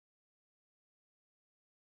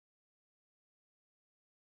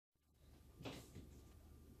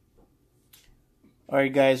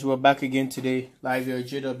Alright guys, we're back again today, live here at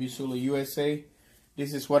JW Solar USA.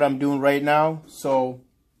 This is what I'm doing right now. So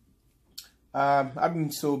I've been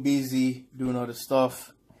so busy doing other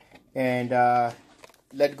stuff and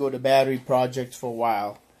let go the battery project for a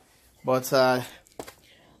while. But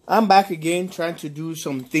I'm back again trying to do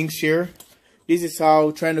some things here. This is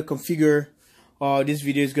how trying to configure, this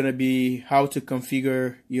video is going to be how to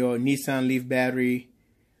configure your Nissan Leaf battery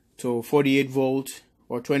to 48 volt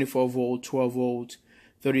or 24 volt, 12 volt,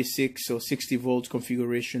 36 or 60 volt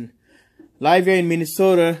configuration. Live here in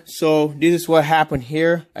Minnesota. So this is what happened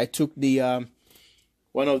here. I took the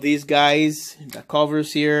one of these guys, the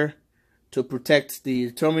covers here, to protect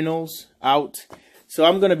the terminals out. So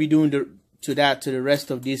I'm gonna be doing to the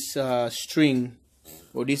rest of this string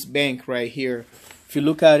or this bank right here. If you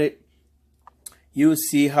look at it, you'll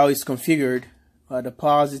see how it's configured. The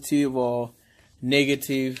positive or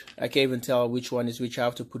negative, I can't even tell which one is which. I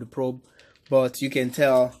have to put a probe, but you can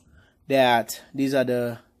tell that these are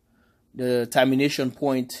the termination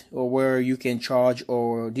point or where you can charge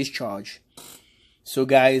or discharge. So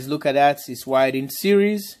guys, look at that. It's wired in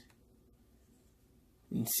series.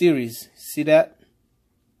 See that?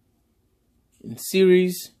 In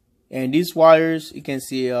series. And these wires, you can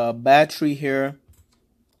see a battery here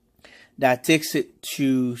that takes it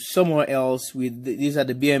to somewhere else. With these are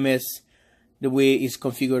the BMS, the way it's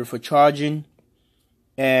configured for charging.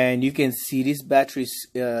 And you can see this battery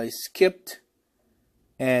is skipped,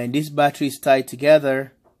 and this battery is tied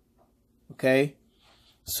together. Okay,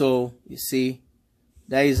 so you see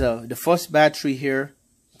that is the first battery here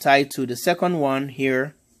tied to the second one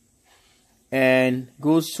here, and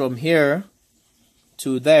goes from here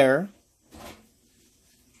to there.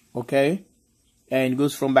 Okay, and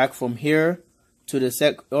goes back from here to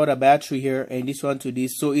the other battery here, and this one to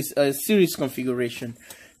this. So it's a series configuration,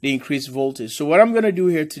 the increased voltage. So what I'm going to do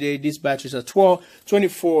here today, these batteries are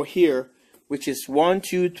 24 here, which is 1,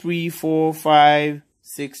 2, 3, 4, 5,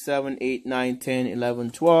 6, 7, 8, 9, 10,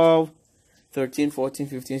 11, 12, 13, 14,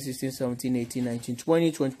 15, 16, 17, 18, 19,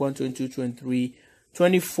 20, 21, 22, 23,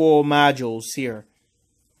 24 modules here.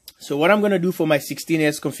 So what I'm going to do for my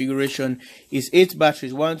 16S configuration is 8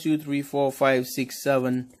 batteries. 1, 2, 3, 4, 5, 6,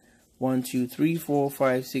 7, 1, 2, 3, 4,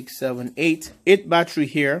 5, 6, 7, 8. 8 battery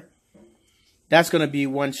here. That's going to be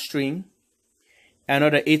one string.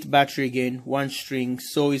 Another 8 battery again, one string.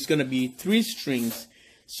 So it's going to be 3 strings.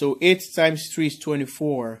 So 8 times 3 is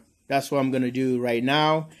 24. That's what I'm going to do right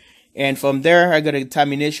now. And from there, I got a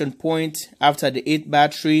termination point after the 8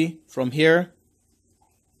 battery from here.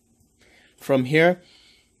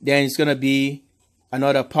 Then it's going to be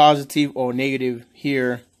another positive or negative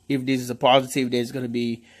here. If this is a positive, there's going to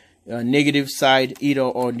be a negative side either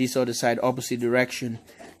on this other side, opposite direction.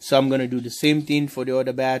 So I'm going to do the same thing for the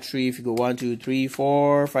other battery. If you go 1, 2, 3,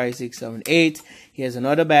 4, 5, 6, 7, 8, here's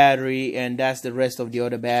another battery, and that's the rest of the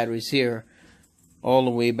other batteries here, all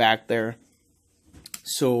the way back there.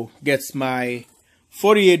 So gets my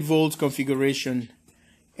 48 volt configuration,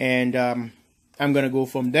 and I'm going to go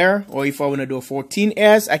from there. Or if I want to do a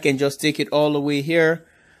 14S, I can just take it all the way here.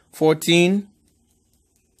 14.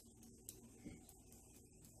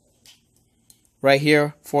 Right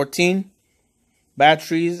here, 14.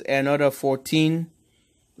 Batteries, another 14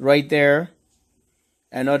 right there.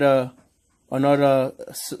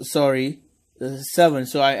 Sorry, 7.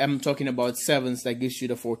 So I am talking about 7s. That gives you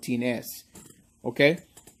the 14S. Okay.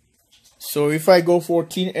 So if I go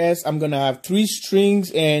 14S, I'm going to have 3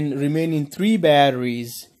 strings and remaining 3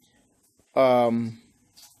 batteries. It's going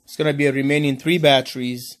to be a remaining 3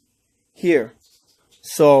 batteries here.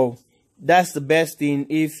 So that's the best thing.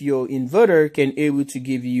 If your inverter can able to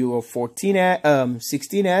give you a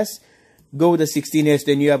 16S, go with the 16S.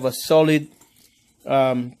 Then you have a solid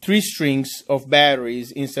 3 strings of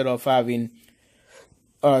batteries instead of having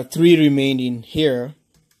 3 remaining here.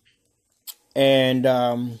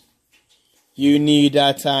 And you need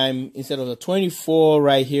that time, instead of the 24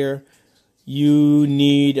 right here, you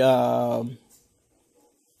need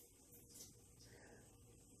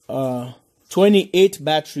 28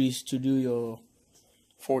 batteries to do your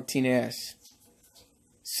 14S.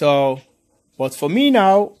 So, but for me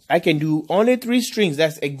now, I can do only 3 strings.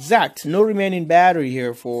 That's exact. No remaining battery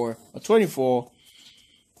here for a 24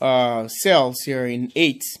 cells here in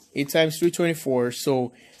 8 times 3, 24.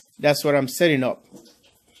 So that's what I'm setting up.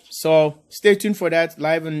 So stay tuned for that.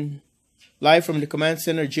 Live from the command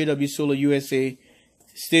center, JW Solar USA.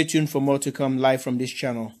 Stay tuned for more to come live from this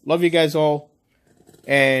channel. Love you guys all,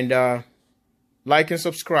 and like and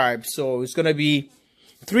subscribe. So it's gonna be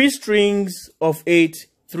 3 strings of 8,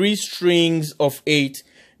 3 strings of 8.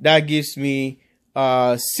 That gives me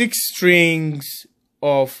 6 strings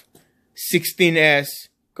of 16S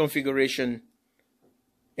configuration.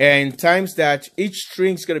 And times that, each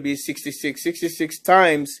string is going to be 66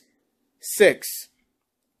 times 6.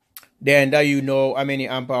 Then that you know how many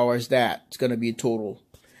amp hours that it's going to be total.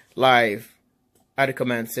 Live at the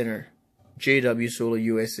command center, JW Solar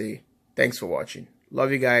USA. Thanks for watching.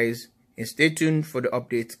 Love you guys, and stay tuned for the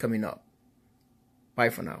updates coming up. Bye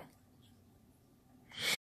for now.